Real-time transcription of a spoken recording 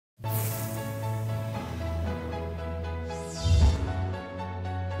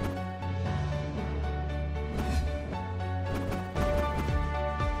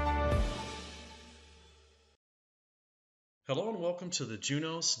Hello and welcome to the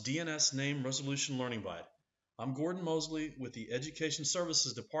Junos DNS Name Resolution Learning Byte. I'm Gordon Mosley with the Education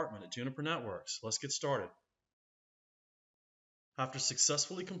Services Department at Juniper Networks. Let's get started. After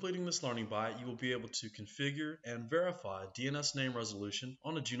successfully completing this learning byte, you will be able to configure and verify DNS name resolution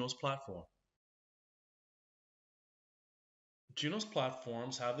on a Junos platform. Junos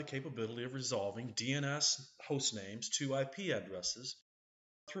platforms have the capability of resolving DNS host names to IP addresses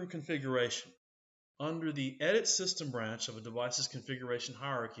through configuration. Under the Edit System branch of a device's configuration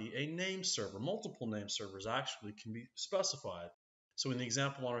hierarchy, a name server, multiple name servers actually can be specified. So in the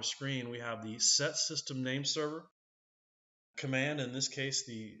example on our screen, we have the Set System Name Server command. In this case,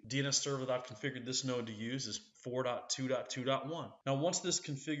 the DNS server that I've configured this node to use is 4.2.2.1. Now, once this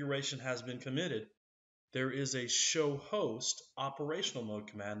configuration has been committed, there is a show host operational mode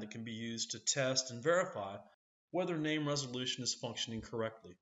command that can be used to test and verify whether name resolution is functioning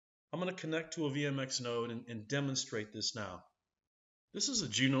correctly. I'm going to connect to a VMX node and demonstrate this now. This is a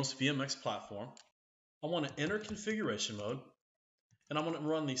Junos VMX platform. I want to enter configuration mode, and I'm going to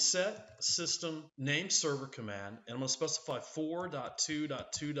run the set system name server command, and I'm going to specify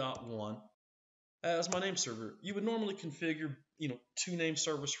 4.2.2.1 as my name server. You would normally configure, two name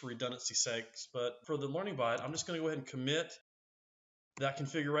servers for redundancy's sakes, but for the learning byte, I'm just going to go ahead and commit that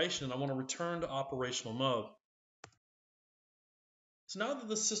configuration, and I want to return to operational mode. So now that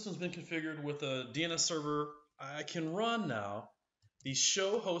the system's been configured with a DNS server, I can run now the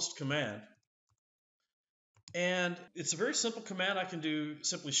show host command. And it's a very simple command. I can do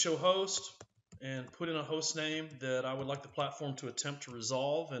simply show host and put in a host name that I would like the platform to attempt to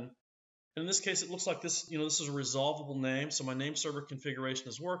resolve. And in this case, it looks like this, this is a resolvable name. So my name server configuration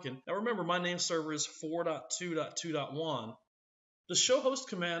is working. Now remember, my name server is 4.2.2.1. The show host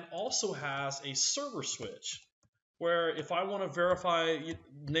command also has a server switch, where if I want to verify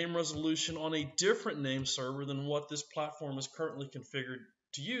name resolution on a different name server than what this platform is currently configured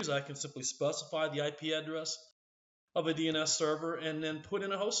to use, I can simply specify the IP address of a DNS server and then put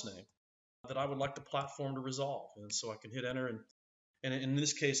in a host name that I would like the platform to resolve. And so I can hit enter, and in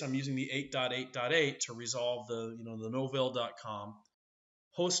this case, I'm using the 8.8.8 to resolve the novell.com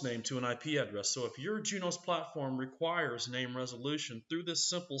host name to an IP address. So if your Junos platform requires name resolution through this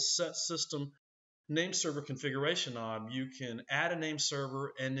simple set system name server configuration knob, you can add a name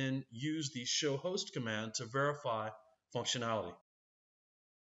server and then use the show host command to verify functionality.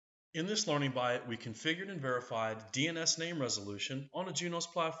 In this learning byte, we configured and verified DNS name resolution on a Junos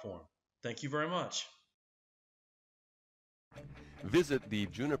platform. Thank you very much. Visit the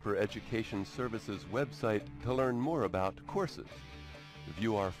Juniper Education Services website to learn more about courses.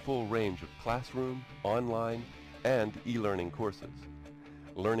 View our full range of classroom, online, and e-learning courses.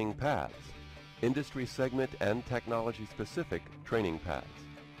 Learning paths, industry segment and technology-specific training paths.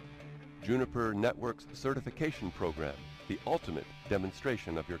 Juniper Networks Certification Program, the ultimate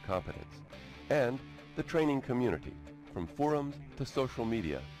demonstration of your competence. And the training community, from forums to social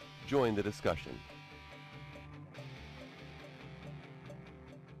media. Join the discussion.